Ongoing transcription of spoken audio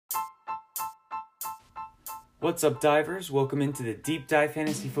What's up, divers? Welcome into the Deep Dive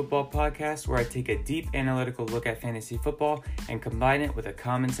Fantasy Football Podcast, where I take a deep analytical look at fantasy football and combine it with a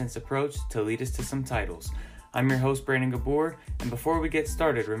common sense approach to lead us to some titles. I'm your host, Brandon Gabor, and before we get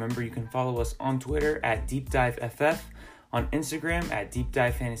started, remember you can follow us on Twitter at DeepDiveFF, on Instagram at Deep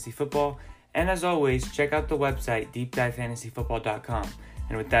Dive Fantasy Football, and as always, check out the website deepdivefantasyfootball.com.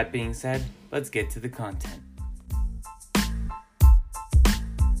 And with that being said, let's get to the content.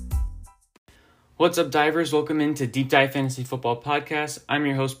 What's up, divers? Welcome into Deep Dive Fantasy Football Podcast. I'm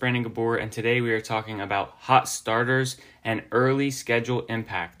your host, Brandon Gabor, and today we are talking about hot starters and early schedule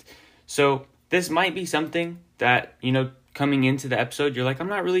impact. So this might be something that, coming into the episode, you're like, I'm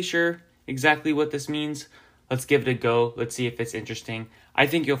not really sure exactly what this means. Let's give it a go. Let's see if it's interesting. I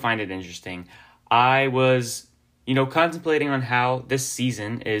think you'll find it interesting. I was, contemplating on how this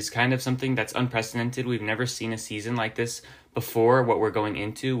season is kind of something that's unprecedented. We've never seen a season like this before, what we're going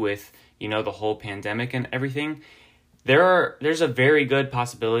into with the whole pandemic and everything. There's a very good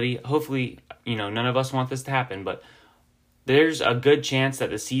possibility. Hopefully, none of us want this to happen, but there's a good chance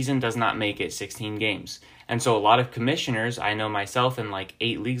that the season does not make it 16 games. And so a lot of commissioners, I know myself in like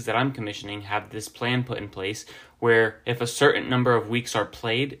 8 leagues that I'm commissioning, have this plan put in place where if a certain number of weeks are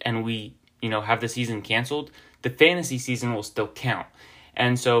played and we, have the season canceled, the fantasy season will still count.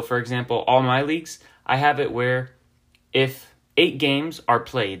 And so, for example, all my leagues, I have it where if 8 games are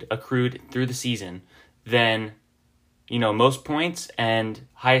played, accrued through the season, then, most points and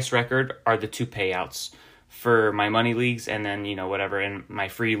highest record are the 2 payouts for my money leagues. And then, whatever, in my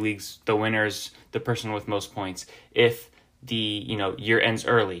free leagues, the winner's the person with most points if the, year ends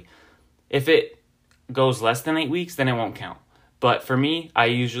early. If it goes less than 8 weeks, then it won't count. But for me, I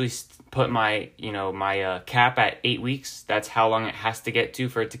usually put my, my cap at 8 weeks. That's how long it has to get to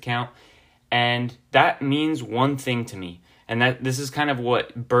for it to count. And that means one thing to me. And that this is kind of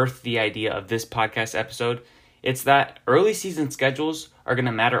what birthed the idea of this podcast episode. It's that early season schedules are going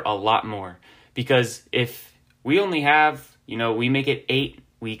to matter a lot more. Because if we only have, we make it 8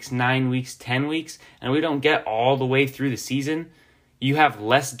 weeks, 9 weeks, 10 weeks, and we don't get all the way through the season, you have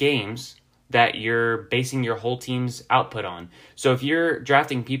less games that you're basing your whole team's output on. So if you're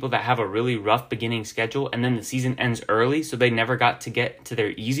drafting people that have a really rough beginning schedule and then the season ends early so they never got to get to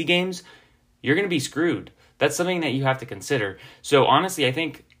their easy games, you're going to be screwed. That's something that you have to consider. So honestly, I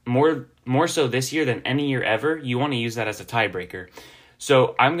think more so this year than any year ever, you want to use that as a tiebreaker.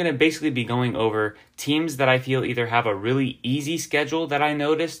 So I'm going to basically be going over teams that I feel either have a really easy schedule that I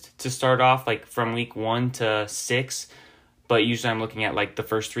noticed to start off like from week 1 to 6. But usually I'm looking at like the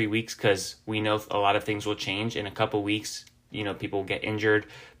first 3 weeks because we know a lot of things will change in a couple weeks. People get injured,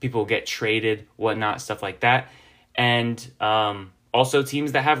 people get traded, whatnot, stuff like that. And also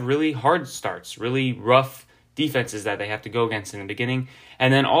teams that have really hard starts, really rough defenses that they have to go against in the beginning.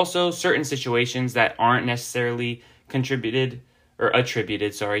 And then also certain situations that aren't necessarily attributed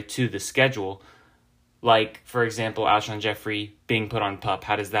to the schedule. Like, for example, Alshon Jeffrey being put on PUP.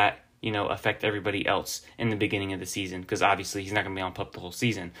 How does that, affect everybody else in the beginning of the season? Because obviously he's not going to be on PUP the whole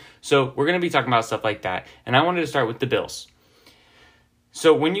season. So we're going to be talking about stuff like that. And I wanted to start with the Bills.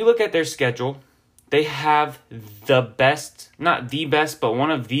 So when you look at their schedule, they have the best, not the best, but one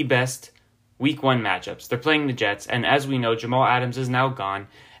of the best Week 1 matchups. They're playing the Jets, and as we know, Jamal Adams is now gone.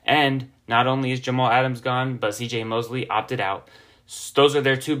 And not only is Jamal Adams gone, but CJ Mosley opted out. Those are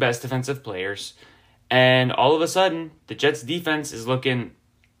their 2 best defensive players. And all of a sudden, the Jets' defense is looking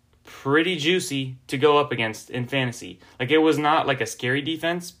pretty juicy to go up against in fantasy. Like, it was not like a scary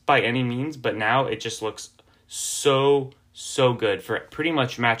defense by any means, but now it just looks so good for pretty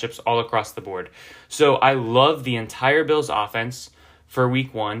much matchups all across the board. So I love the entire Bills offense for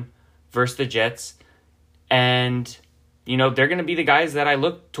Week 1 versus the Jets. And, they're going to be the guys that I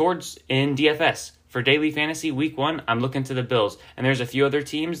look towards in DFS. For daily fantasy, Week 1, I'm looking to the Bills. And there's a few other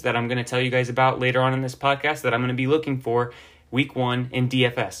teams that I'm going to tell you guys about later on in this podcast that I'm going to be looking for Week 1 in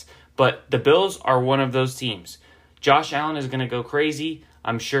DFS. But the Bills are one of those teams. Josh Allen is going to go crazy.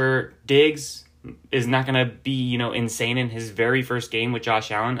 I'm sure Diggs is not going to be, insane in his very first game with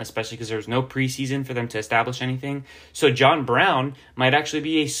Josh Allen, especially because there's no preseason for them to establish anything. So John Brown might actually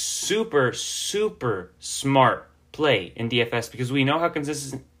be a super smart play in DFS because we know how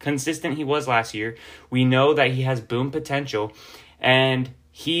consistent he was last year. We know that he has boom potential, and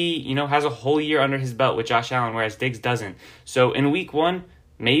he, has a whole year under his belt with Josh Allen, whereas Diggs doesn't. So in Week 1,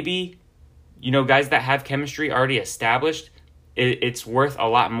 maybe, guys that have chemistry already established, it's worth a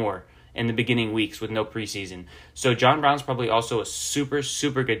lot more in the beginning weeks with no preseason. So John Brown's probably also a super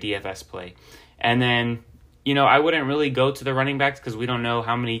good DFS play. And then I wouldn't really go to the running backs because we don't know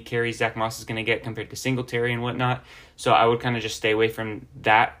how many carries Zach Moss is going to get compared to Singletary and whatnot. So I would kind of just stay away from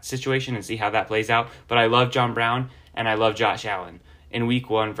that situation and see how that plays out. But I love John Brown and I love Josh Allen in week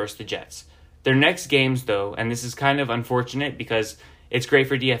 1 versus the Jets. Their next games, though, and this is kind of unfortunate because it's great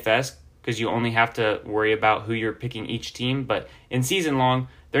for DFS because you only have to worry about who you're picking each team. But in season long,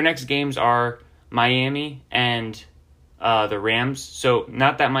 their next games are Miami and the Rams. So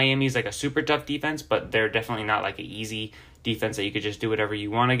not that Miami is like a super tough defense, but they're definitely not like an easy defense that you could just do whatever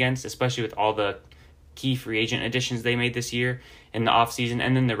you want against, especially with all the key free agent additions they made this year in the offseason.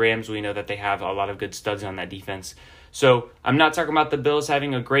 And then the Rams, we know that they have a lot of good studs on that defense. So I'm not talking about the Bills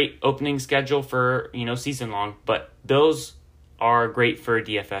having a great opening schedule for, season long, but Bills are great for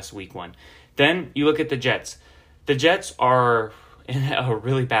DFS week 1. Then you look at the Jets. The Jets are in a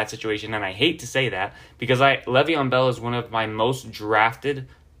really bad situation, and I hate to say that because Le'Veon Bell is one of my most drafted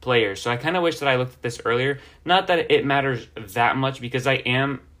players. So I kind of wish that I looked at this earlier. Not that it matters that much because I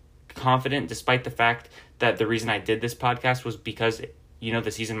am confident, despite the fact that the reason I did this podcast was because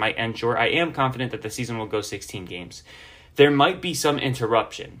the season might end short. I am confident that the season will go 16 games. There might be some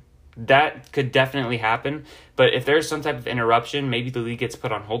interruption. That could definitely happen. But if there's some type of interruption, maybe the league gets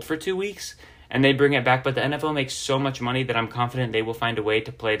put on hold for 2 weeks and they bring it back. But the NFL makes so much money that I'm confident they will find a way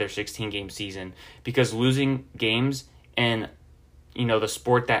to play their 16-game season, because losing games in the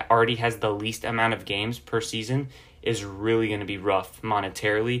sport that already has the least amount of games per season is really going to be rough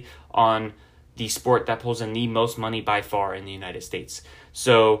monetarily on the sport that pulls in the most money by far in the United States.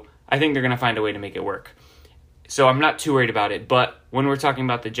 So I think they're going to find a way to make it work. So I'm not too worried about it. But when we're talking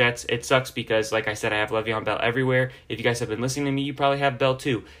about the Jets, it sucks because, like I said, I have Le'Veon Bell everywhere. If you guys have been listening to me, you probably have Bell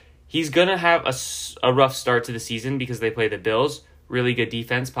too. He's going to have a rough start to the season because they play the Bills, really good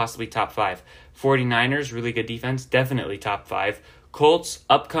defense, possibly top 5. 49ers, really good defense, definitely top 5. Colts,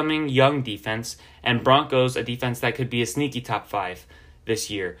 upcoming young defense. And Broncos, a defense that could be a sneaky top 5 this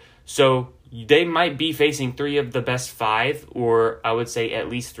year. So they might be facing 3 of the best 5, or I would say at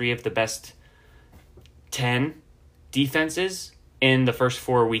least 3 of the best 10 defenses in the first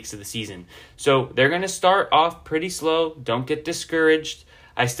 4 weeks of the season. So they're going to start off pretty slow. Don't get discouraged.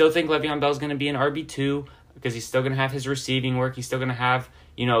 I still think Le'Veon Bell is going to be an RB2 because he's still going to have his receiving work. He's still going to have,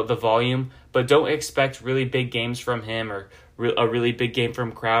 the volume. But don't expect really big games from him or a really big game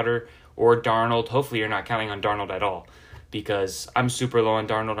from Crowder or Darnold. Hopefully you're not counting on Darnold at all, because I'm super low on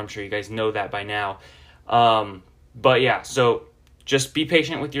Darnold. I'm sure you guys know that by now. But yeah, so just be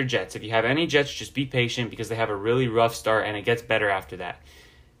patient with your Jets. If you have any Jets, just be patient because they have a really rough start and it gets better after that.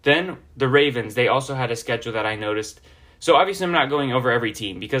 Then the Ravens, they also had a schedule that I noticed. So obviously I'm not going over every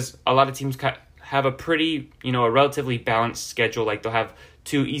team because a lot of teams have a pretty, a relatively balanced schedule. Like they'll have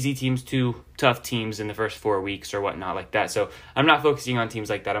 2 easy teams, 2 tough teams in the first 4 weeks or whatnot like that. So I'm not focusing on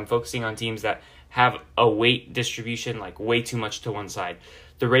teams like that. I'm focusing on teams that have a weight distribution like way too much to one side.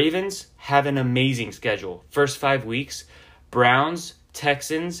 The Ravens have an amazing schedule. First 5 weeks, Browns,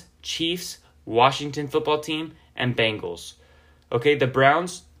 Texans, Chiefs, Washington football team, and Bengals. Okay, the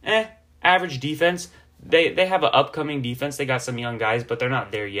Browns, average defense. They have an upcoming defense. They got some young guys, but they're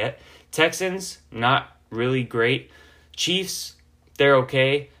not there yet. Texans, not really great. Chiefs, they're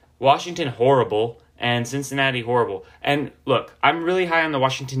okay. Washington, horrible. And Cincinnati, horrible. And look, I'm really high on the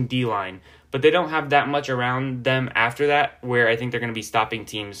Washington D-line, but they don't have that much around them after that where I think they're going to be stopping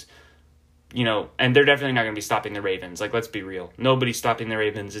teams, and they're definitely not going to be stopping the Ravens. Like, let's be real. Nobody's stopping the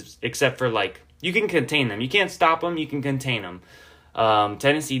Ravens except for, you can contain them. You can't stop them. You can contain them.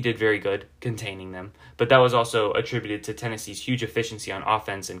 Tennessee did very good containing them, but that was also attributed to Tennessee's huge efficiency on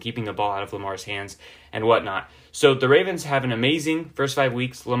offense and keeping the ball out of Lamar's hands and whatnot. So the Ravens have an amazing first 5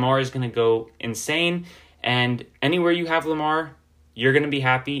 weeks. Lamar is going to go insane, and anywhere you have Lamar, you're going to be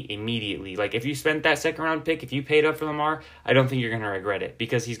happy immediately. Like, if you spent that second round pick, if you paid up for Lamar, I don't think you're going to regret it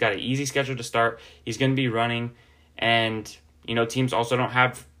because he's got an easy schedule to start. He's going to be running, and, teams also don't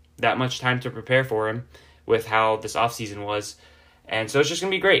have that much time to prepare for him with how this offseason was. And so it's just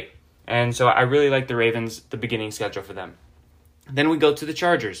going to be great. And so I really like the Ravens, the beginning schedule for them. Then we go to the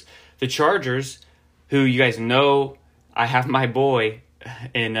Chargers. The Chargers, who you guys know, I have my boy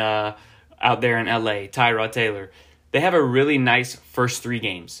in out there in LA, Tyrod Taylor. They have a really nice first 3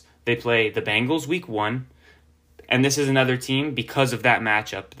 games. They play the Bengals week 1. And this is another team, because of that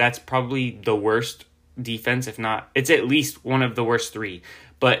matchup, that's probably the worst defense, if not, it's at least one of the worst 3.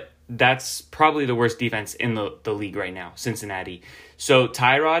 But that's probably the worst defense in the league right now, Cincinnati. So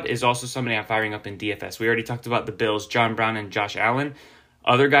Tyrod is also somebody I'm firing up in DFS. We already talked about the Bills, John Brown and Josh Allen.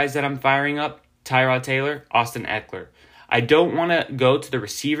 Other guys that I'm firing up, Tyrod Taylor, Austin Eckler. I don't want to go to the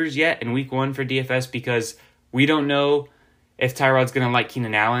receivers yet in week 1 for DFS because we don't know if Tyrod's going to like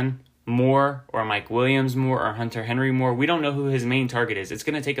Keenan Allen Moore or Mike Williams Moore or Hunter Henry Moore. We don't know who his main target is. It's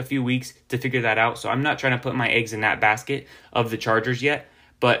going to take a few weeks to figure that out, so I'm not trying to put my eggs in that basket of the Chargers yet.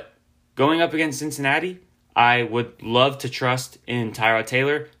 But going up against Cincinnati, I would love to trust in Tyrod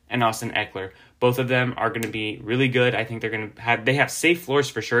Taylor and Austin Eckler. Both of them are going to be really good. I think they have safe floors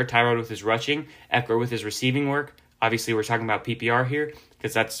for sure. Tyrod with his rushing, Eckler with his receiving work. Obviously, we're talking about PPR here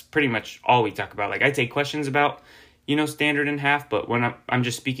because that's pretty much all we talk about. Like, I take questions about, standard and half, but when I'm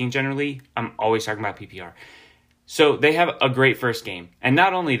just speaking generally, I'm always talking about PPR. So they have a great first game. And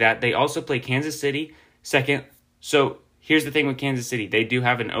not only that, they also play Kansas City second. So here's the thing with Kansas City. They do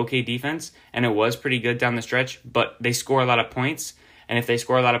have an okay defense, and it was pretty good down the stretch, but they score a lot of points. And if they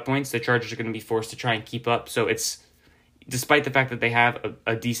score a lot of points, the Chargers are going to be forced to try and keep up. So it's, despite the fact that they have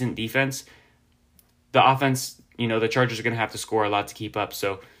a decent defense, the offense, the Chargers are going to have to score a lot to keep up.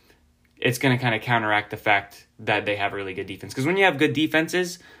 So it's going to kind of counteract the fact that they have a really good defense. Because when you have good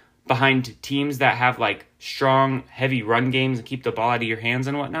defenses behind teams that have like strong, heavy run games and keep the ball out of your hands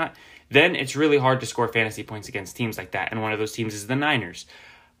and whatnot, then it's really hard to score fantasy points against teams like that. And one of those teams is the Niners.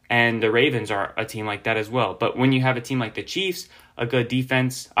 And the Ravens are a team like that as well. But when you have a team like the Chiefs, a good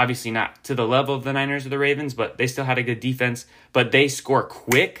defense, obviously not to the level of the Niners or the Ravens, but they still had a good defense. But they score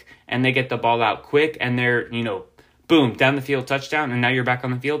quick, and they get the ball out quick, and they're, boom, down the field, touchdown, and now you're back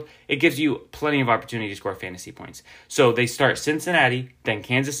on the field. It gives you plenty of opportunity to score fantasy points. So they start Cincinnati, then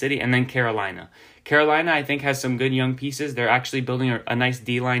Kansas City, and then Carolina. Carolina, I think, has some good young pieces. They're actually building a nice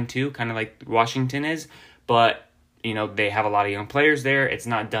D-line too, kind of like Washington is. But, they have a lot of young players there. It's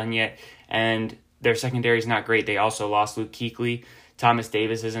not done yet. And their secondary is not great. They also lost Luke Kuechly. Thomas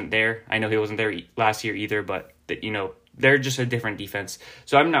Davis isn't there. I know he wasn't there last year either, but, they're just a different defense.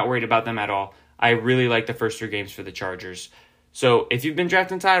 So I'm not worried about them at all. I really like the first 3 games for the Chargers. So if you've been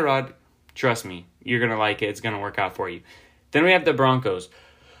drafting Tyrod, trust me, you're going to like it. It's going to work out for you. Then we have the Broncos.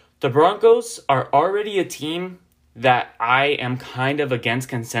 The Broncos are already a team that I am kind of against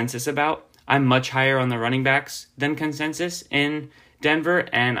consensus about. I'm much higher on the running backs than consensus in Denver,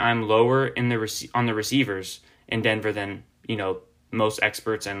 and I'm lower in on the receivers in Denver than, most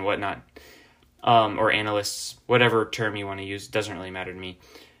experts and whatnot, or analysts, whatever term you want to use. It doesn't really matter to me.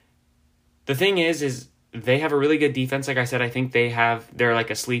 The thing is they have a really good defense. Like I said, I think they're like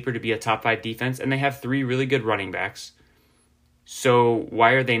a sleeper to be a top 5 defense, and they have 3 really good running backs. So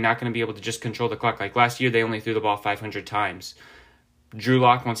why are they not going to be able to just control the clock? Like last year, they only threw the ball 500 times. Drew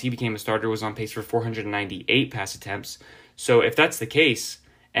Lock, once he became a starter, was on pace for 498 pass attempts. So if that's the case,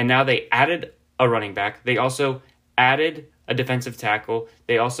 and now they added a running back, they also added a defensive tackle,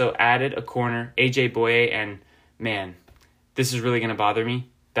 they also added a corner, AJ Boye, and man, this is really going to bother me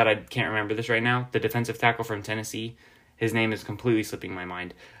that I can't remember this right now. The defensive tackle from Tennessee, his name is completely slipping my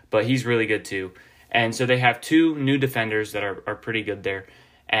mind, but he's really good too. And so they have 2 new defenders that are pretty good there,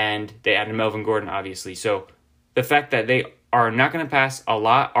 and they added Melvin Gordon, obviously. So the fact that they are not going to pass a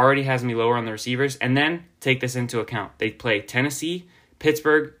lot already has me lower on the receivers. And then take this into account. They play Tennessee,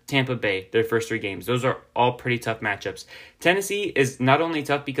 Pittsburgh, Tampa Bay, their first 3 games. Those are all pretty tough matchups. Tennessee is not only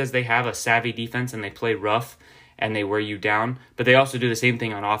tough because they have a savvy defense and they play rough and they wear you down, but they also do the same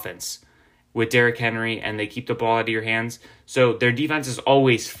thing on offense with Derrick Henry, and they keep the ball out of your hands. So their defense is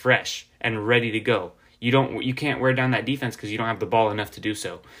always fresh and ready to go. You can't wear down that defense because you don't have the ball enough to do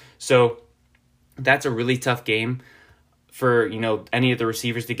so. So that's a really tough game for, any of the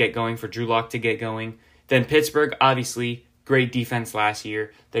receivers to get going, for Drew Lock to get going. Then Pittsburgh, obviously, great defense last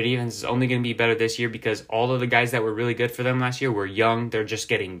year. Their defense is only going to be better this year because all of the guys that were really good for them last year were young. They're just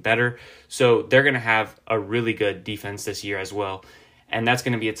getting better. So they're going to have a really good defense this year as well. And that's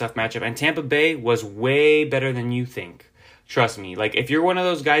going to be a tough matchup. And Tampa Bay was way better than you think. Trust me. Like, if you're one of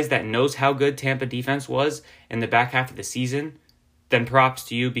those guys that knows how good Tampa defense was in the back half of the season, then props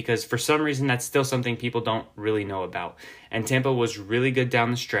to you, because for some reason that's still something people don't really know about. And Tampa was really good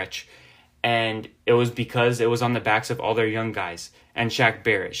down the stretch, and it was because it was on the backs of all their young guys. And Shaq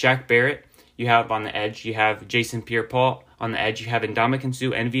Barrett, you have on the edge, you have Jason Pierre-Paul on the edge, you have Ndamukong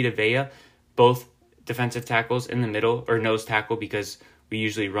Suh and Vita Vea, both defensive tackles in the middle, or nose tackle because we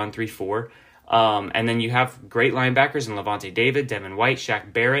usually run 3-4. And then you have great linebackers in Levante David, Devin White,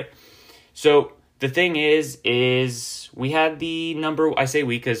 Shaq Barrett. So the thing is we had the I say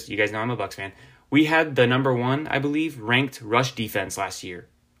we because you guys know I'm a Bucs fan. We had the number 1, I believe, ranked rush defense last year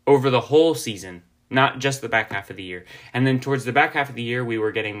over the whole season, not just the back half of the year. And then towards the back half of the year, we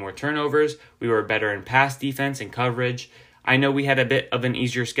were getting more turnovers. We were better in pass defense and coverage. I know we had a bit of an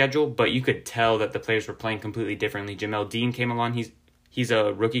easier schedule, but you could tell that the players were playing completely differently. Jamel Dean came along. He's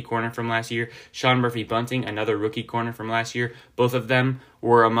a rookie corner from last year. Sean Murphy-Bunting, another rookie corner from last year. Both of them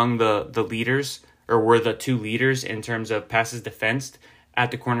were among the leaders, or were the 2 leaders in terms of passes defensed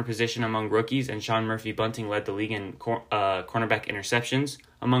at the corner position among rookies, and Sean Murphy-Bunting led the league in cornerback interceptions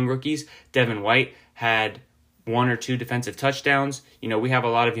among rookies. Devin White had 1 or 2 defensive touchdowns. We have a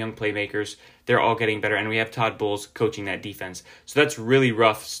lot of young playmakers. They're all getting better, and we have Todd Bowles coaching that defense. So that's really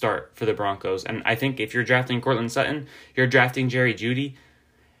rough start for the Broncos. And I think if you're drafting Courtland Sutton, you're drafting Jerry Jeudy,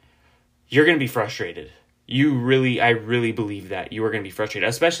 you're going to be frustrated. I really believe that you are going to be frustrated,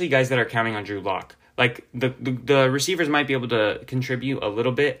 especially guys that are counting on Drew Lock. Like, the receivers might be able to contribute a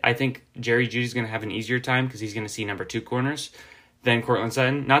little bit. I think Jerry Jeudy's going to have an easier time because he's going to see number 2 corners than Courtland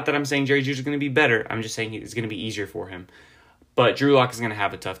Sutton. Not that I'm saying Jerry Jeudy's going to be better. I'm just saying it's going to be easier for him. But Drew Lock is going to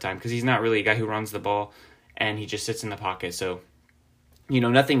have a tough time because he's not really a guy who runs the ball, and he just sits in the pocket. So,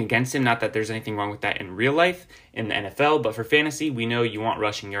 nothing against him. Not that there's anything wrong with that in real life, in the NFL. But for fantasy, we know you want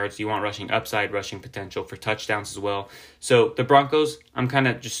rushing yards. You want rushing upside, rushing potential for touchdowns as well. So the Broncos, I'm kind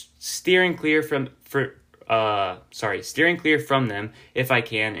of just steering clear from them if I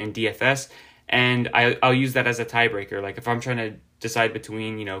can in DFS. And I'll use that as a tiebreaker. Like if I'm trying to decide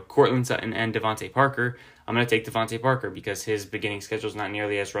between, Courtland Sutton and Devontae Parker, I'm going to take Devontae Parker because his beginning schedule is not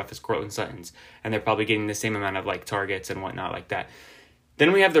nearly as rough as Courtland Sutton's. And they're probably getting the same amount of targets and whatnot like that.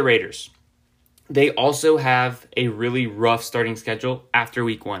 Then we have the Raiders. They also have a really rough starting schedule after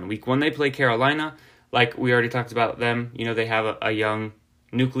week 1. Week 1, they play Carolina. Like we already talked about them. They have a young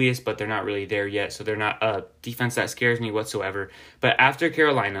nucleus, but they're not really there yet. So they're not a defense that scares me whatsoever. But after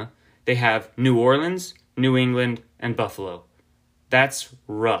Carolina, they have New Orleans, New England, and Buffalo. That's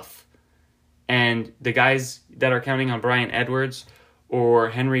rough. And the guys that are counting on Bryan Edwards or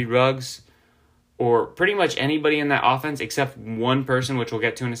Henry Ruggs or pretty much anybody in that offense except one person, which we'll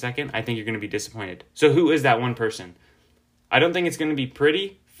get to in a second, I think you're going to be disappointed. So who is that one person? I don't think it's going to be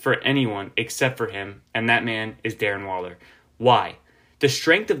pretty for anyone except for him, and that man is Darren Waller. Why? The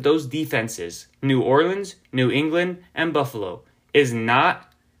strength of those defenses, New Orleans, New England, and Buffalo, is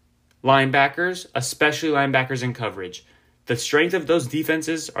not linebackers, especially linebackers in coverage. The strength of those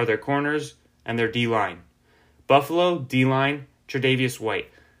defenses are their corners and their D-line. Buffalo, D-line, Tre'Davious White.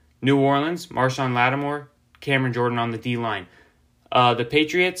 New Orleans, Marshawn Lattimore, Cameron Jordan on the D-line. The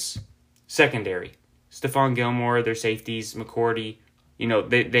Patriots, secondary. Stephon Gilmore, their safeties, McCourty.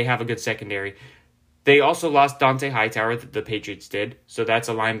 They have a good secondary. They also lost Dante Hightower, the Patriots did. So that's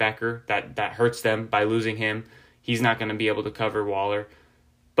a linebacker that hurts them by losing him. He's not going to be able to cover Waller.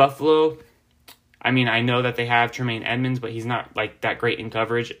 Buffalo, I know that they have Tremaine Edmonds, but he's not that great in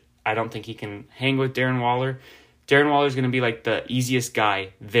coverage. I don't think he can hang with Darren Waller. Darren Waller is going to be the easiest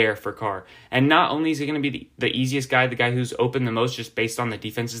guy there for Carr. And not only is he going to be the easiest guy, the guy who's open the most just based on the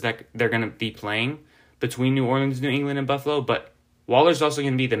defenses that they're going to be playing between New Orleans, New England, and Buffalo, but Waller's also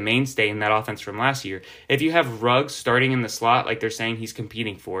going to be the mainstay in that offense from last year. If you have Ruggs starting in the slot like they're saying he's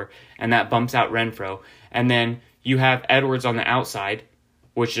competing for, and that bumps out Renfro, and then you have Edwards on the outside,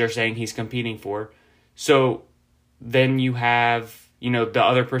 which they're saying he's competing for, so then you have, the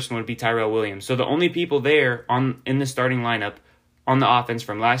other person would be Tyrell Williams. So the only people there in the starting lineup on the offense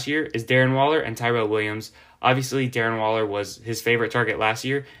from last year is Darren Waller and Tyrell Williams. Obviously, Darren Waller was his favorite target last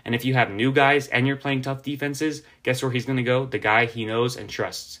year, and if you have new guys and you're playing tough defenses, guess where he's going to go? The guy he knows and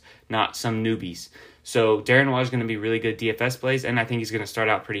trusts, not some newbies. So Darren Waller is going to be really good DFS plays, and I think he's going to start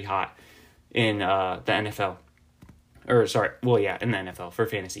out pretty hot in the NFL. In the NFL for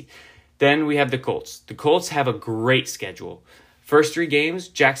fantasy. Then we have the Colts. The Colts have a great schedule. First 3 games,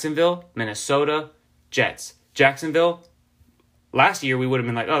 Jacksonville, Minnesota, Jets. Jacksonville, last year we would have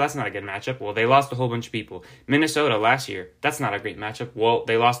been oh, that's not a good matchup. Well, they lost a whole bunch of people. Minnesota last year, that's not a great matchup. Well,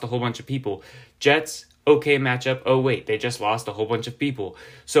 they lost a whole bunch of people. Jets, okay matchup. Oh, wait, they just lost a whole bunch of people.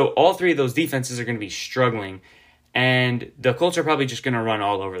 So all 3 of those defenses are going to be struggling, and the Colts are probably just going to run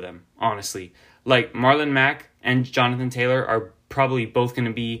all over them, honestly. Marlon Mack and Jonathan Taylor are probably both going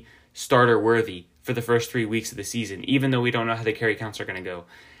to be starter worthy for the first 3 weeks of the season, even though we don't know how the carry counts are going to go.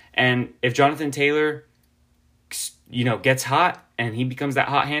 And if Jonathan Taylor, gets hot and he becomes that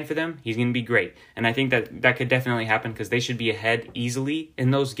hot hand for them, he's going to be great. And I think that could definitely happen because they should be ahead easily in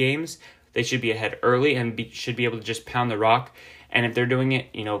those games. They should be ahead early and should be able to just pound the rock. And if they're doing it,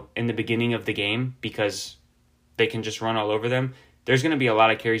 in the beginning of the game because they can just run all over them, there's going to be a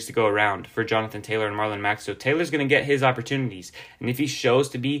lot of carries to go around for Jonathan Taylor and Marlon Mack. So Taylor's going to get his opportunities. And if he shows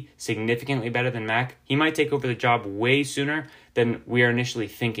to be significantly better than Mack, he might take over the job way sooner than we are initially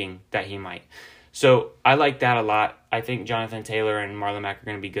thinking that he might. So I like that a lot. I think Jonathan Taylor and Marlon Mack are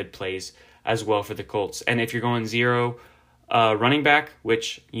going to be good plays as well for the Colts. And if you're going 0 running back,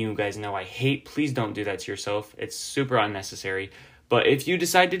 which you guys know I hate, please don't do that to yourself. It's super unnecessary. But if you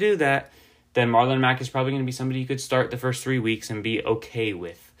decide to do that, then Marlon Mack is probably going to be somebody you could start the first 3 weeks and be okay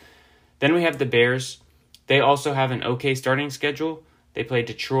with. Then we have the Bears. They also have an okay starting schedule. they play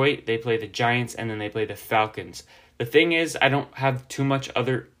Detroit, they play the Giants, and then they play the Falcons. The thing is, I don't have too much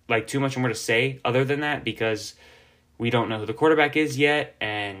more to say other than that because we don't know who the quarterback is yet,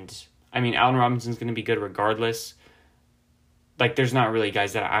 and I mean, Allen Robinson's going to be good regardless. Like, there's not really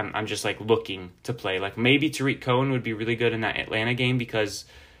guys that I'm just, like, looking to play. Like, maybe Tariq Cohen would be really good in that Atlanta game because,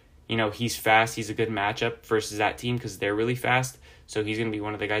 you know, he's fast. He's a good matchup versus that team because they're really fast. So he's going to be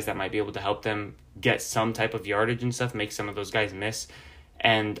one of the guys that might be able to help them get some type of yardage and stuff, make some of those guys miss.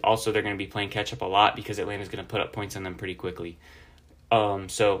 And also they're going to be playing catch-up a lot because Atlanta's going to put up points on them pretty quickly.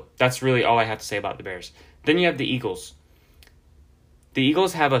 So that's really all I have to say about the Bears. Then you have the Eagles. The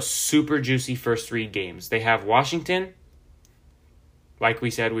Eagles have a super juicy first 3 games. They have Washington. Like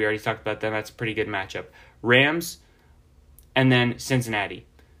we said, we already talked about them. That's a pretty good matchup. Rams, and then Cincinnati.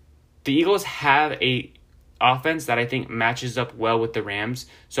 The Eagles have a offense that I think matches up well with the Rams,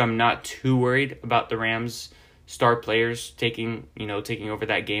 so I'm not too worried about the Rams' star players taking over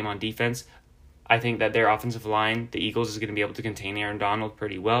that game on defense. I think that their offensive line, the Eagles, is going to be able to contain Aaron Donald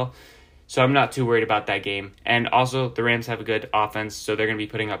pretty well. So I'm not too worried about that game. And also, the Rams have a good offense, so they're going to be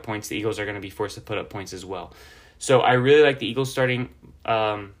putting up points. The Eagles are going to be forced to put up points as well. So I really like the Eagles starting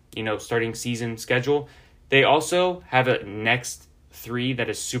season schedule. They also have a next 3 that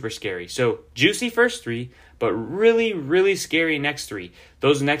is super scary. So juicy first 3, but really, really scary next 3.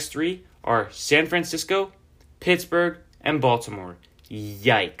 Those next 3 are San Francisco, Pittsburgh, and Baltimore.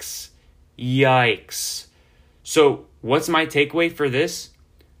 Yikes. So what's my takeaway for this?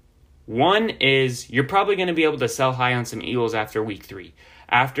 One is you're probably going to be able to sell high on some Eagles after week 3.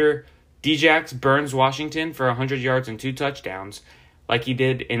 After Djax burns Washington for 100 yards and 2 touchdowns, like he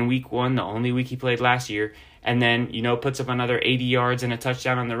did in week 1, the only week he played last year, and then, puts up another 80 yards and a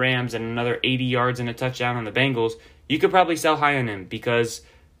touchdown on the Rams and another 80 yards and a touchdown on the Bengals, you could probably sell high on him because,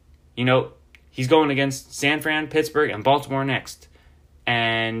 he's going against San Fran, Pittsburgh, and Baltimore next.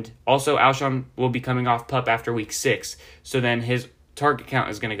 And also, Alshon will be coming off PUP after week 6, so then his target count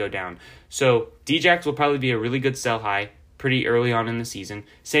is going to go down. So Djax will probably be a really good sell high pretty early on in the season.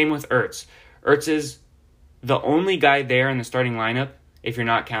 Same with Ertz. Ertz is the only guy there in the starting lineup, if you're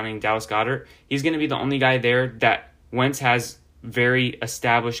not counting Dallas Goedert. He's going to be the only guy there that Wentz has very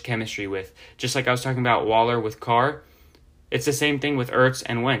established chemistry with. Just like I was talking about Waller with Carr, it's the same thing with Ertz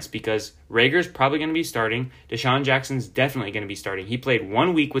and Wentz because Rager's probably going to be starting. Deshaun Jackson's definitely going to be starting. He played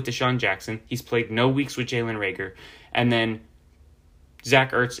 1 week with Deshaun Jackson. He's played no weeks with Jalen Rager. And then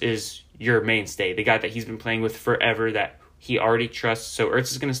Zach Ertz is your mainstay, the guy that he's been playing with forever that he already trusts. So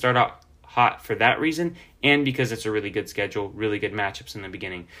Ertz is going to start out hot for that reason and because it's a really good schedule, really good matchups in the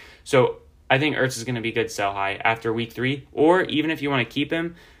beginning. So I think Ertz is going to be good sell high after week 3, or even if you want to keep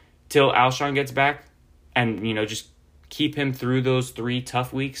him till Alshon gets back and, just keep him through those 3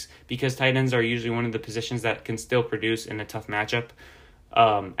 tough weeks because tight ends are usually one of the positions that can still produce in a tough matchup,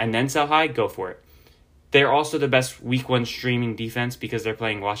 and then sell high, go for it. They're also the best week 1 streaming defense because they're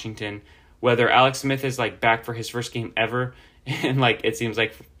playing Washington. Whether Alex Smith is back for his first game ever, and it seems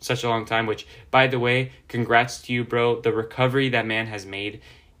like such a long time, which, by the way, congrats to you, bro. The recovery that man has made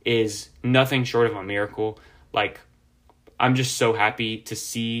is nothing short of a miracle. I'm just so happy to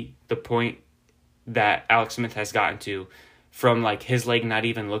see the point that Alex Smith has gotten to from his leg not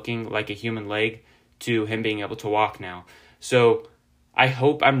even looking like a human leg to him being able to walk now. So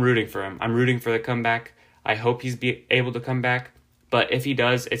I'm rooting for him. I'm rooting for the comeback. I hope he's able to come back. But if he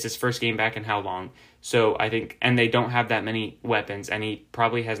does, it's his first game back in how long? So I think, and they don't have that many weapons, and he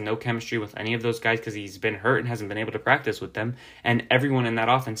probably has no chemistry with any of those guys because he's been hurt and hasn't been able to practice with them. And everyone in that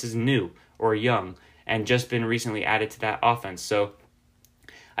offense is new or young and just been recently added to that offense. So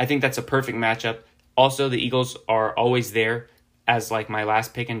I think that's a perfect matchup. Also, the Eagles are always there as my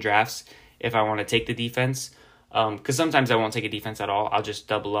last pick in drafts if I want to take the defense. Because sometimes I won't take a defense at all. I'll just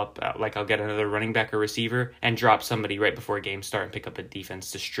double up, I'll get another running back or receiver and drop somebody right before game start and pick up a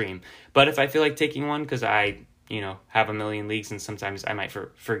defense to stream. But if I feel like taking one, because I, have a million leagues and sometimes I might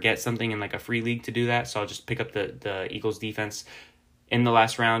forget something in a free league to do that, so I'll just pick up the Eagles defense in the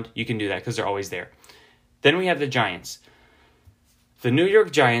last round. You can do that because they're always there. Then we have the Giants. The New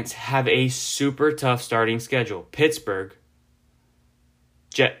York Giants have a super tough starting schedule. Pittsburgh,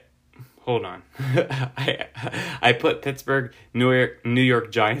 Hold on. I put Pittsburgh, New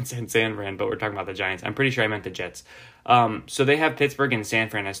York Giants, and San Fran, but we're talking about the Giants. I'm pretty sure I meant the Jets. So they have Pittsburgh and San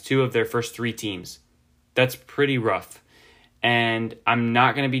Fran as 2 of their first 3 teams. That's pretty rough. And I'm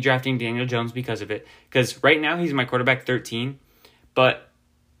not going to be drafting Daniel Jones because of it. Because right now he's my quarterback 13. But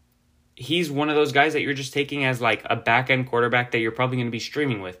he's one of those guys that you're just taking as a back-end quarterback that you're probably going to be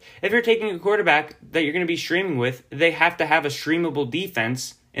streaming with. If you're taking a quarterback that you're going to be streaming with, they have to have a streamable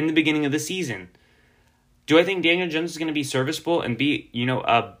defense in the beginning of the season. Do I think Daniel Jones is going to be serviceable and be,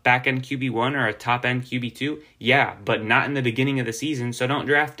 a back-end QB1 or a top-end QB2? Yeah, but not in the beginning of the season, so don't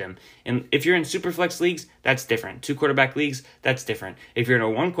draft him. And if you're in Superflex leagues, that's different. 2-quarterback leagues, that's different. If you're in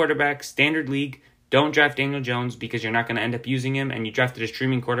a 1-quarterback standard league, don't draft Daniel Jones because you're not going to end up using him, and you drafted a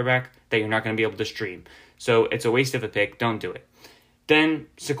streaming quarterback that you're not going to be able to stream. So it's a waste of a pick. Don't do it. Then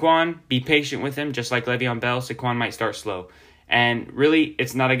Saquon, be patient with him, just like Le'Veon Bell. Saquon might start slow. And really,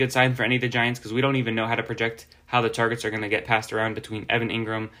 it's not a good sign for any of the Giants because we don't even know how to project how the targets are going to get passed around between Evan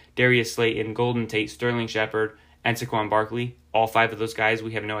Ingram, Darius Slayton, Golden Tate, Sterling Shepard, and Saquon Barkley. All 5 of those guys,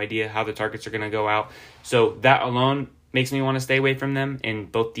 we have no idea how the targets are going to go out. So that alone makes me want to stay away from them in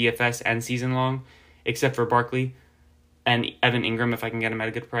both DFS and season long, except for Barkley and Evan Ingram if I can get him at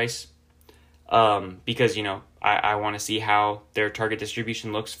a good price. Because, I want to see how their target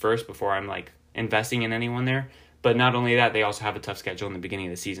distribution looks first before I'm investing in anyone there. But not only that, they also have a tough schedule in the beginning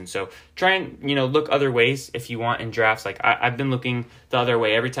of the season. So try and, look other ways if you want in drafts. I've been looking the other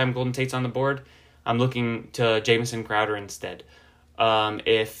way. Every time Golden Tate's on the board, I'm looking to Jamison Crowder instead.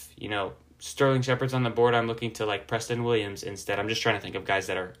 If, Sterling Shepard's on the board, I'm looking to Preston Williams instead. I'm just trying to think of guys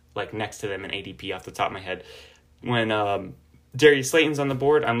that are next to them in ADP off the top of my head. When Darius Slayton's on the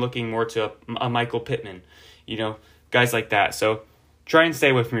board, I'm looking more to a Michael Pittman, guys like that. So try and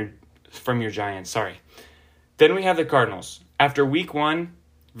stay away from your Giants. Sorry. Then we have the Cardinals. After week 1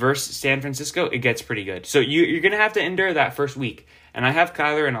 versus San Francisco, it gets pretty good. So you're going to have to endure that first week. And I have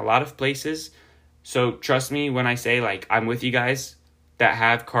Kyler in a lot of places. So trust me when I say, I'm with you guys that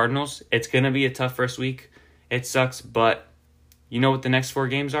have Cardinals. It's going to be a tough first week. It sucks, but you know what the next 4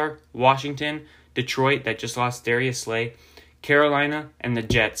 games are? Washington, Detroit, that just lost Darius Slay, Carolina, and the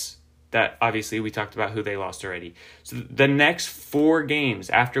Jets. That obviously we talked about who they lost already. So the next 4 games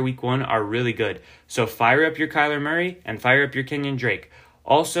after week 1 are really good. So fire up your Kyler Murray and fire up your Kenyon Drake.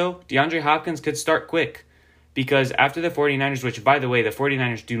 Also, DeAndre Hopkins could start quick because after the 49ers, which by the way, the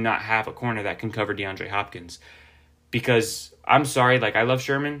 49ers do not have a corner that can cover DeAndre Hopkins. Because I'm sorry, I love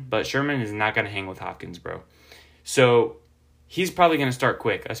Sherman, but Sherman is not going to hang with Hopkins, bro. So he's probably going to start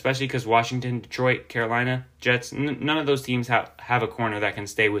quick, especially because Washington, Detroit, Carolina, Jets, none of those teams have a corner that can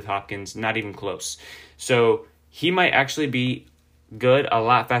stay with Hopkins, not even close. So he might actually be good a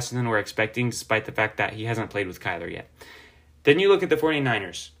lot faster than we're expecting, despite the fact that he hasn't played with Kyler yet. Then you look at the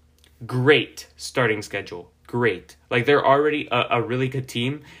 49ers. Great starting schedule. Great. They're already a really good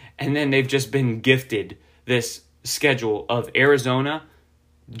team, and then they've just been gifted this schedule of Arizona,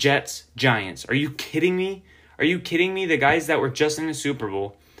 Jets, Giants. Are you kidding me? Are you kidding me? The guys that were just in the Super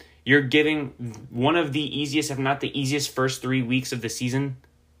Bowl, you're giving one of the easiest, if not the easiest, first 3 weeks of the season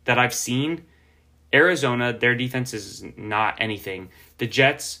that I've seen. Arizona, their defense is not anything. The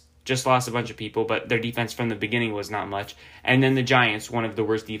Jets just lost a bunch of people, but their defense from the beginning was not much. And then the Giants, one of the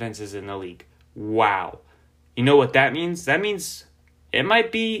worst defenses in the league. Wow. You know what that means? That means I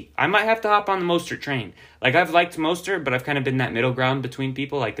might have to hop on the Mostert train. I've liked Mostert, but I've kind of been that middle ground between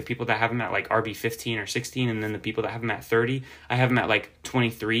people, the people that have him at RB 15 or 16, and then the people that have him at 30. I have him at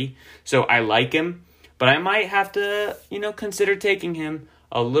 23. So I like him, but I might have to, consider taking him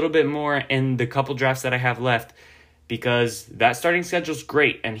a little bit more in the couple drafts that I have left because that starting schedule's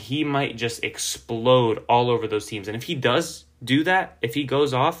great and he might just explode all over those teams. And if he does do that, if he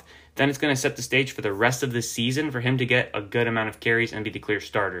goes off, then it's going to set the stage for the rest of the season for him to get a good amount of carries and be the clear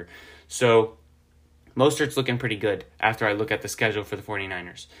starter. So Mostert's looking pretty good after I look at the schedule for the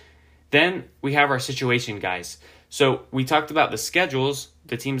 49ers. Then we have our situation guys. So we talked about the schedules,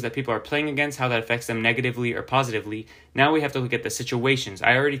 the teams that people are playing against, how that affects them negatively or positively. Now we have to look at the situations.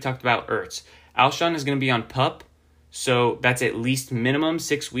 I already talked about Ertz. Alshon is going to be on PUP, so that's at least minimum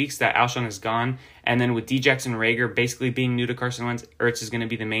 6 weeks that Alshon is gone. And then with Djax and Rager basically being new to Carson Wentz, Ertz is going to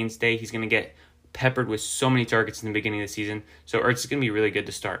be the mainstay. He's going to get peppered with so many targets in the beginning of the season. So Ertz is going to be really good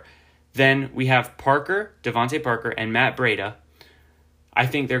to start. Then we have Parker, Devontae Parker, and Matt Breida. I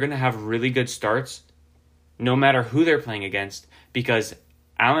think they're going to have really good starts no matter who they're playing against because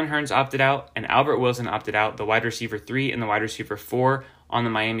Allen Hurns opted out and Albert Wilson opted out, the wide receiver 3 and the wide receiver 4 on the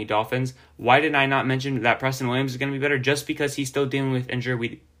Miami Dolphins. Why did I not mention that Preston Williams is going to be better? Just because he's still dealing with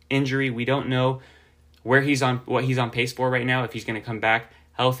injury. We don't know what he's on pace for right now, if he's going to come back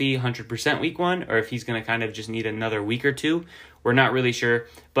healthy 100% week 1 or if he's going to kind of just need another week or two. We're not really sure.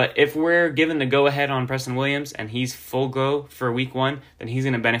 But if we're given the go-ahead on Preston Williams and he's full go for week 1, then he's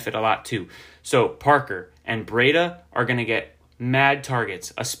going to benefit a lot too. So Parker and Breida are going to get mad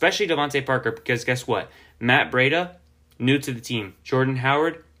targets, especially Devontae Parker, because guess what? Matt Breida, new to the team. Jordan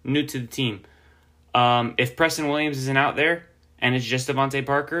Howard, new to the team. If Preston Williams isn't out there and it's just Devontae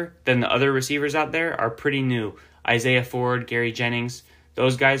Parker, then the other receivers out there are pretty new. Isaiah Ford, Gary Jennings.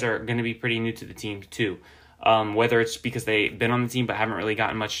 those guys are going to be pretty new to the team too. Whether it's because they've been on the team but haven't really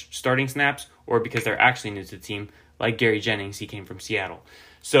gotten much starting snaps, or because they're actually new to the team, like Gary Jennings, he came from Seattle.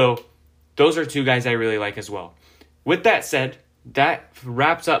 So those are two guys I really like as well. With that said, that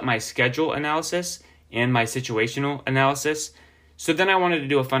wraps up my schedule analysis and my situational analysis. So then I wanted to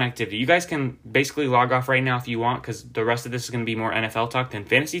do a fun activity. You guys can basically log off right now if you want, because the rest of this is going to be more NFL talk than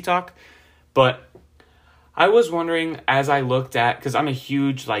fantasy talk. But I was wondering, as I looked at, because I'm a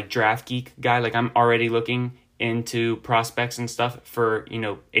huge draft geek guy, I'm already looking into prospects and stuff for,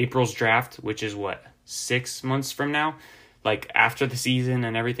 April's draft, which is 6 months from now, after the season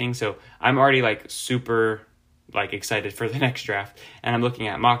and everything. So I'm already super excited for the next draft, and I'm looking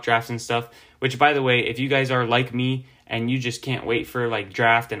at mock drafts and stuff, which, by the way, if you guys are like me and you just can't wait for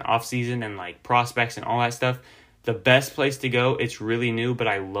draft and off season and prospects and all that stuff, the best place to go, it's really new, but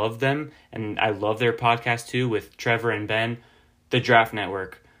I love them, and I love their podcast too with Trevor and Ben, the Draft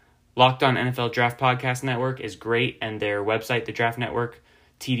Network. Locked On NFL Draft Podcast Network is great, and their website, the Draft Network,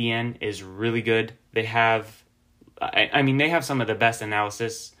 TDN, is really good. They have, they have some of the best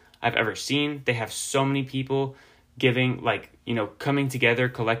analysis I've ever seen. They have so many people giving, coming together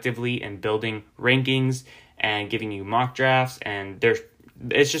collectively and building rankings and giving you mock drafts, and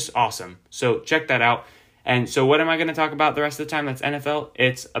it's just awesome. So check that out. And so what am I going to talk about the rest of the time that's NFL?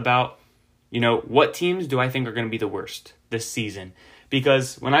 It's about, what teams do I think are going to be the worst this season?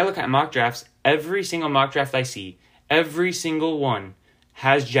 Because when I look at mock drafts, every single mock draft I see, every single one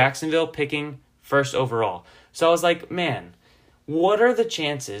has Jacksonville picking first overall. So I was like, man, what are the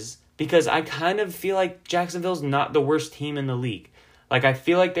chances? Because I kind of feel like Jacksonville's not the worst team in the league. I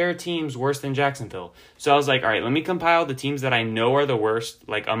feel like there are teams worse than Jacksonville. So I was like, all right, let me compile the teams that I know are the worst,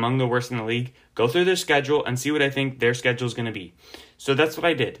 among the worst in the league, go through their schedule and see what I think their schedule is going to be. So that's what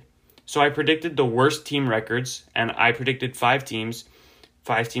I did. So I predicted the worst team records, and I predicted 5 teams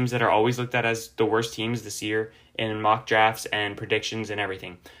that are always looked at as the worst teams this year in mock drafts and predictions and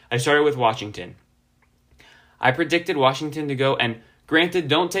everything. I started with Washington. I predicted Washington to go, and granted,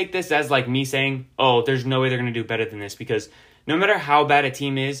 don't take this as me saying, oh, there's no way they're going to do better than this, because no matter how bad a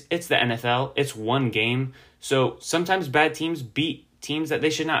team is, it's the NFL. It's one game. So sometimes bad teams beat teams that they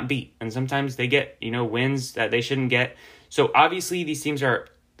should not beat. And sometimes they get, wins that they shouldn't get. So obviously these teams are,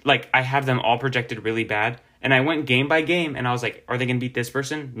 I have them all projected really bad. And I went game by game and I was like, are they going to beat this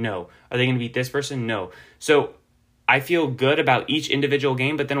person? No. Are they going to beat this person? No. So I feel good about each individual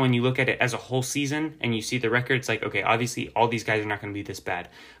game. But then when you look at it as a whole season and you see the record, it's okay, obviously all these guys are not going to be this bad.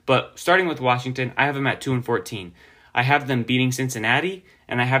 But starting with Washington, I have them at 2-14. I have them beating Cincinnati,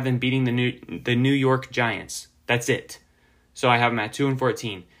 and I have them beating the New York Giants. That's it. So I have them at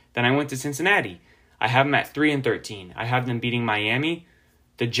 2-14. Then I went to Cincinnati. I have them at 3-13. I have them beating Miami,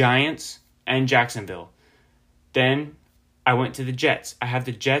 the Giants, and Jacksonville. Then I went to the Jets. I have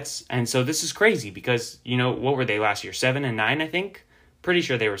the Jets, and so this is crazy because, what were they last year? 7-9, I think? Pretty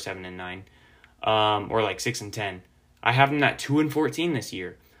sure they were 7-9, or 6-10. I have them at 2-14 this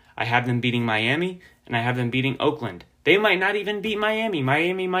year. I have them beating Miami, and I have them beating Oakland. They might not even beat Miami.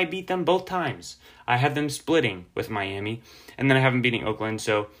 Miami might beat them both times. I have them splitting with Miami, and then I have them beating Oakland.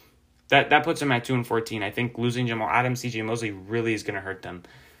 So that puts them at 2-14. I think losing Jamal Adams, CJ Mosley really is going to hurt them.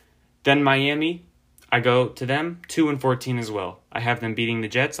 Then Miami, I go to them 2-14 as well. I have them beating the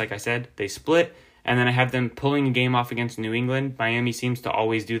Jets. Like I said, they split. And then I have them pulling a game off against New England. Miami seems to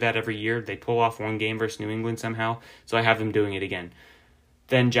always do that every year. They pull off one game versus New England somehow. So I have them doing it again.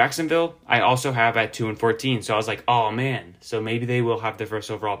 Then Jacksonville, I also have at 2-14. So I was like, oh man, so maybe they will have the first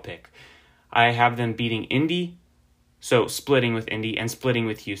overall pick. I have them beating Indy, so splitting with Indy and splitting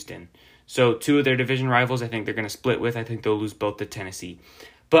with Houston. So 2 of their division rivals, I think they're going to split with. I think they'll lose both to Tennessee.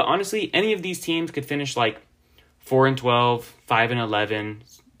 But honestly, any of these teams could finish 4-12, 5-11.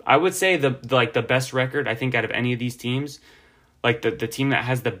 I would say the best record, I think, out of any of these teams, the team that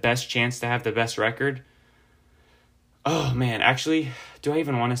has the best chance to have the best record. Oh, man, actually, do I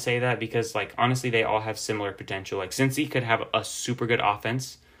even want to say that? Because, honestly, they all have similar potential. Cincy could have a super good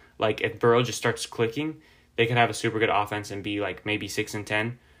offense. If Burrow just starts clicking, they could have a super good offense and be, maybe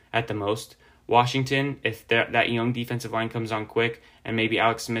 6-10 at the most. Washington, if that young defensive line comes on quick and maybe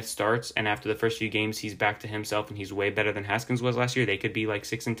Alex Smith starts and after the first few games he's back to himself and he's way better than Haskins was last year, they could be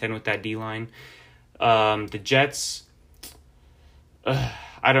 6-10 with that D-line. The Jets...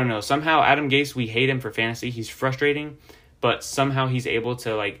 I don't know. Somehow Adam Gase, we hate him for fantasy. He's frustrating, but somehow he's able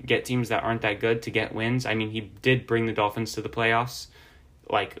to get teams that aren't that good to get wins. I mean, he did bring the Dolphins to the playoffs,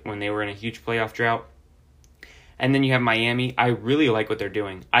 when they were in a huge playoff drought. And then you have Miami. I really like what they're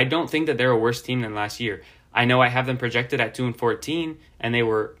doing. I don't think that they're a worse team than last year. I know I have them projected at 2-14, and they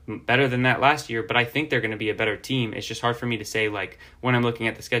were better than that last year, but I think they're going to be a better team. It's just hard for me to say, like, when I'm looking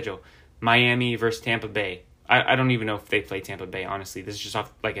at the schedule. Miami versus Tampa Bay. I don't even know if they play Tampa Bay, honestly. This is just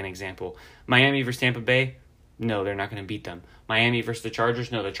off, like, an example. Miami versus Tampa Bay, no, they're not going to beat them. Miami versus the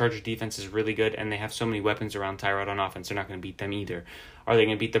Chargers, no, the Chargers defense is really good, and they have so many weapons around Tyrod on offense. They're not going to beat them either. Are they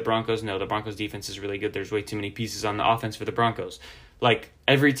going to beat the Broncos? No, the Broncos defense is really good. There's way too many pieces on the offense for the Broncos. Like,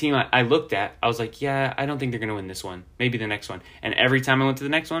 every team I looked at, I was like, yeah, I don't think they're going to win this one. Maybe the next one. And every time I went to the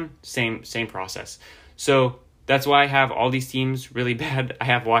next one, same process. So that's why I have all these teams really bad. I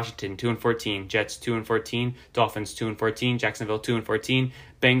have Washington 2-14, Jets 2-14, Dolphins 2-14, Jacksonville 2-14,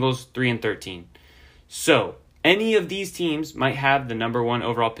 Bengals 3-13. So any of these teams might have the number 1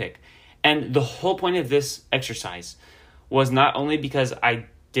 overall pick. And the whole point of this exercise was not only because I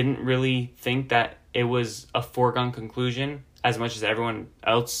didn't really think that it was a foregone conclusion, as much as everyone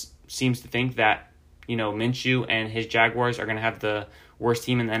else seems to think that, Minshew and his Jaguars are going to have the worst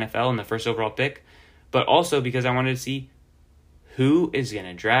team in the NFL in the first overall pick, but also because I wanted to see who is going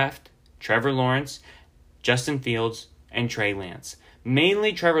to draft Trevor Lawrence, Justin Fields, and Trey Lance.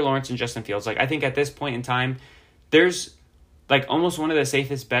 Mainly Trevor Lawrence and Justin Fields. Like, I think at this point in time, there's, like, almost one of the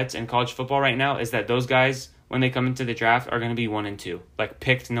safest bets in college football right now is that those guys, when they come into the draft, are going to be 1 and 2, like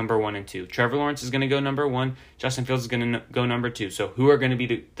picked number 1 and 2. Trevor Lawrence is going to go number 1. Justin Fields is going to go number 2. So who are going to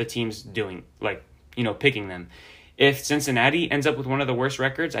be the teams doing, picking them? If Cincinnati ends up with one of the worst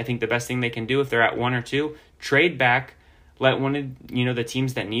records, I think the best thing they can do if they're at 1 or 2, trade back, let one of the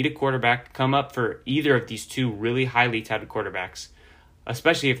teams that need a quarterback come up for either of these 2 really highly touted quarterbacks.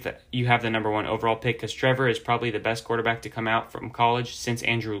 Especially if you have the number 1 overall pick, because Trevor is probably the best quarterback to come out from college since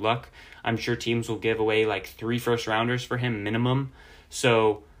Andrew Luck. I'm sure teams will give away like 3 first-rounders for him minimum.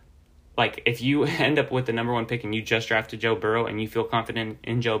 So, like, if you end up with the number 1 pick and you just drafted Joe Burrow and you feel confident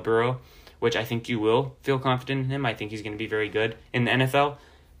in Joe Burrow, which I think you will feel confident in him, I think he's going to be very good in the NFL,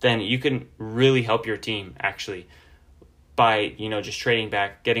 then you can really help your team, actually, by, just trading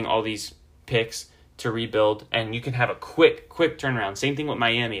back, getting all these picks to rebuild, and you can have a quick turnaround. Same thing with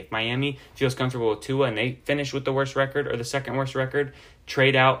Miami. If Miami feels comfortable with Tua and they finish with the worst record or the second worst record,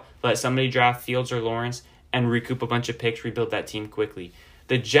 trade out, let somebody draft Fields or Lawrence, and recoup a bunch of picks, rebuild that team quickly.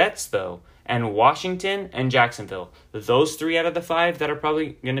 The Jets, though, and Washington and Jacksonville, those 3 out of the 5 that are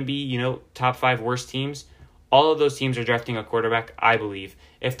probably going to be, top 5 worst teams, all of those teams are drafting a quarterback, I believe,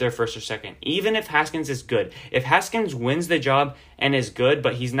 if they're first or second. Even if Haskins is good. If Haskins wins the job and is good,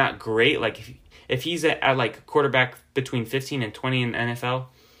 but he's not great, like if he's at like quarterback between 15 and 20 in the NFL,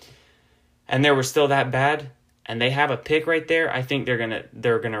 and they were still that bad, and they have a pick right there, I think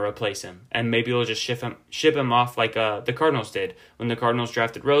they're gonna replace him, and maybe we'll just ship him off like the Cardinals did when the Cardinals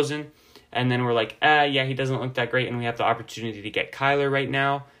drafted Rosen, and then we're like, yeah, he doesn't look that great, and we have the opportunity to get Kyler right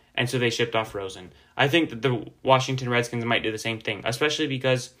now, and so they shipped off Rosen. I think that the Washington Redskins might do the same thing, especially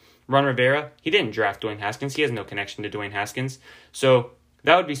because Ron Rivera, he didn't draft Dwayne Haskins. He has no connection to Dwayne Haskins, so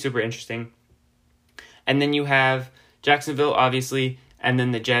that would be super interesting. And then you have Jacksonville, obviously, and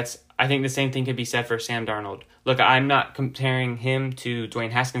then the Jets. I think the same thing could be said for Sam Darnold. Look, I'm not comparing him to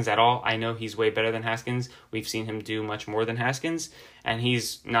Dwayne Haskins at all. I know he's way better than Haskins. We've seen him do much more than Haskins, and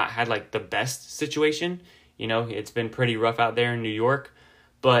he's not had, like, the best situation. It's been pretty rough out there in New York.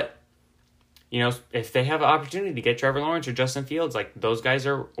 But, if they have an opportunity to get Trevor Lawrence or Justin Fields, like, those guys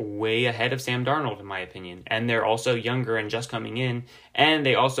are way ahead of Sam Darnold, in my opinion. And they're also younger and just coming in. And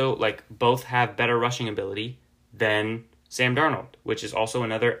they also, like, both have better rushing ability than Sam Darnold, which is also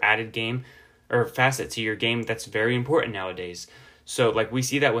another added game or facet to your game that's very important nowadays. So, like, we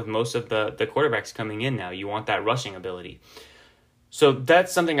see that with most of the quarterbacks coming in now. You want that rushing ability. So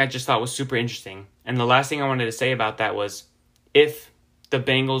that's something I just thought was super interesting. And the last thing I wanted to say about that was, if the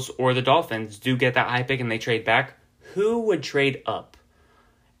Bengals or the Dolphins do get that high pick and they trade back, who would trade up?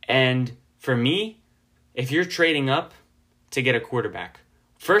 And for me, if you're trading up to get a quarterback,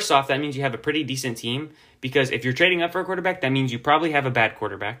 first off, that means you have a pretty decent team, because if you're trading up for a quarterback, that means you probably have a bad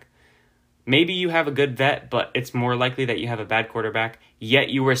quarterback. Maybe you have a good vet, but it's more likely that you have a bad quarterback, yet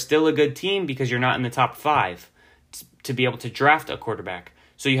you are still a good team because you're not in the top 5 to be able to draft a quarterback.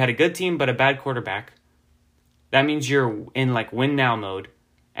 So you had a good team but a bad quarterback. That means you're in like win now mode,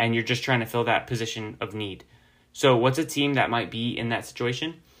 and you're just trying to fill that position of need. So what's a team that might be in that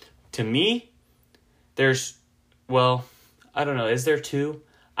situation? To me, there's, well, I don't know. Is there 2?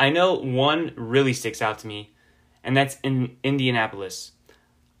 I know one really sticks out to me, and that's in Indianapolis.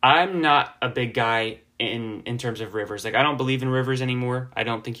 I'm not a big guy in terms of Rivers. Like, I don't believe in Rivers anymore. I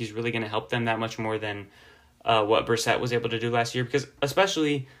don't think he's really going to help them that much more than what Brissett was able to do last year, because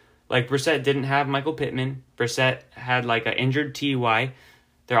especially, like, Brissett didn't have Michael Pittman. Brissett had, like, an injured T.Y.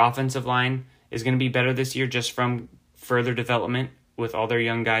 Their offensive line is going to be better this year just from further development with all their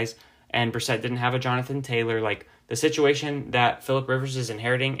young guys. And Brissett didn't have a Jonathan Taylor. Like, the situation that Phillip Rivers is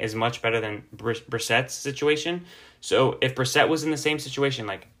inheriting is much better than Brissett's situation. So if Brissett was in the same situation,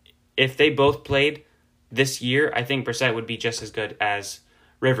 like if they both played this year, I think Brissett would be just as good as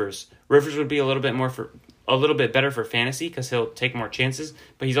Rivers. Rivers would be a little bit better for fantasy because he'll take more chances,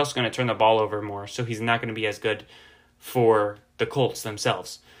 but he's also going to turn the ball over more, so he's not going to be as good for the Colts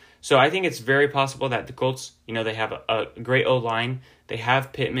themselves. So I think it's very possible that the Colts, they have a great O-line. They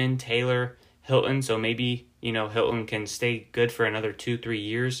have Pittman, Taylor, Hilton, so maybe, Hilton can stay good for another 2-3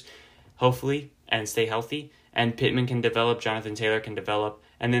 years, hopefully, and stay healthy. And Pittman can develop, Jonathan Taylor can develop.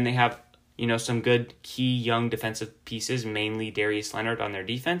 And then they have, some good key young defensive pieces, mainly Darius Leonard on their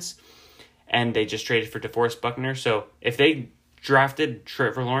defense. And they just traded for DeForest Buckner. So if they drafted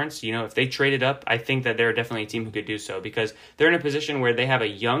Trevor Lawrence, if they traded up, I think that they're definitely a team who could do so because they're in a position where they have a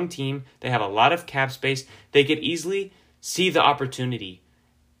young team, they have a lot of cap space, they could easily see the opportunity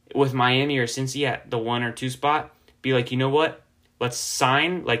with Miami or Cincy at the 1 or 2 spot, be like, you know what, let's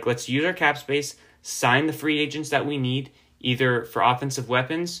use our cap space, sign the free agents that we need, either for offensive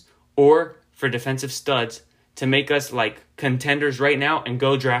weapons or for defensive studs to make us like contenders right now and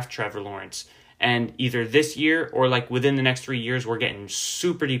go draft Trevor Lawrence. And either this year or like within the next 3 years, we're getting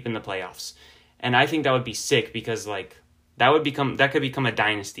super deep in the playoffs. And I think that would be sick because like that could become a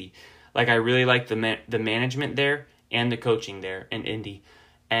dynasty. Like I really like the management there and the coaching there in Indy.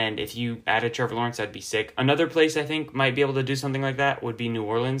 And if you added Trevor Lawrence, that'd be sick. Another place I think might be able to do something like that would be New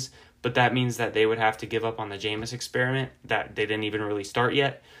Orleans. But that means that they would have to give up on the Jameis experiment that they didn't even really start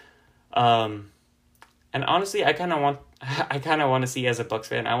yet. And honestly, I kind of want to see, as a Bucs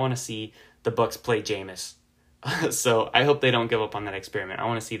fan, I want to see the Bucs play Jameis. So I hope they don't give up on that experiment. I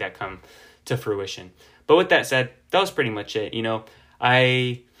want to see that come to fruition. But with that said, that was pretty much it.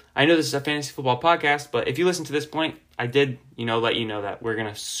 I know this is a fantasy football podcast, but if you listen to this point, I did, let you know that we're going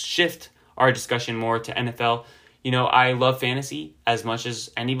to shift our discussion more to NFL. I love fantasy as much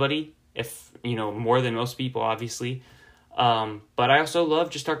as anybody, if, more than most people, obviously. But I also love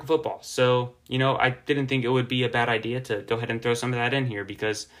just talking football. So, I didn't think it would be a bad idea to go ahead and throw some of that in here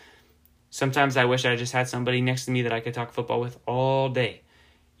because sometimes I wish I just had somebody next to me that I could talk football with all day,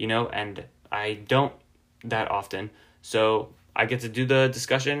 and I don't that often. So I get to do the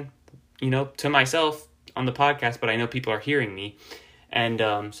discussion, to myself on the podcast, but I know people are hearing me. And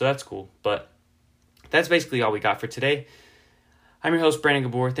so that's cool. But that's basically all we got for today. I'm your host, Brandon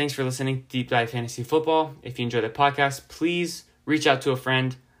Gabor. Thanks for listening to Deep Dive Fantasy Football. If you enjoy the podcast, please reach out to a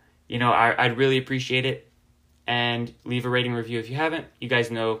friend. I'd really appreciate it. And leave a rating review if you haven't. You guys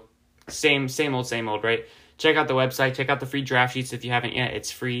know, same old, right? Check out the website. Check out the free draft sheets if you haven't yet.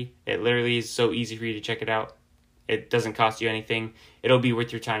 It's free. It literally is so easy for you to check it out. It doesn't cost you anything. It'll be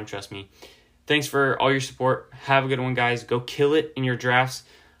worth your time, trust me. Thanks for all your support. Have a good one, guys. Go kill it in your drafts.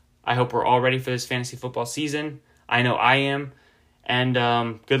 I hope we're all ready for this fantasy football season. I know I am. And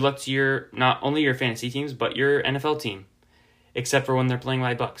good luck to not only your fantasy teams, but your NFL team. Except for when they're playing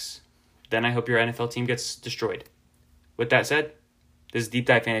my Bucs. Then I hope your NFL team gets destroyed. With that said, this is Deep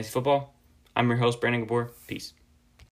Dive Fantasy Football. I'm your host, Brandon Gabor. Peace.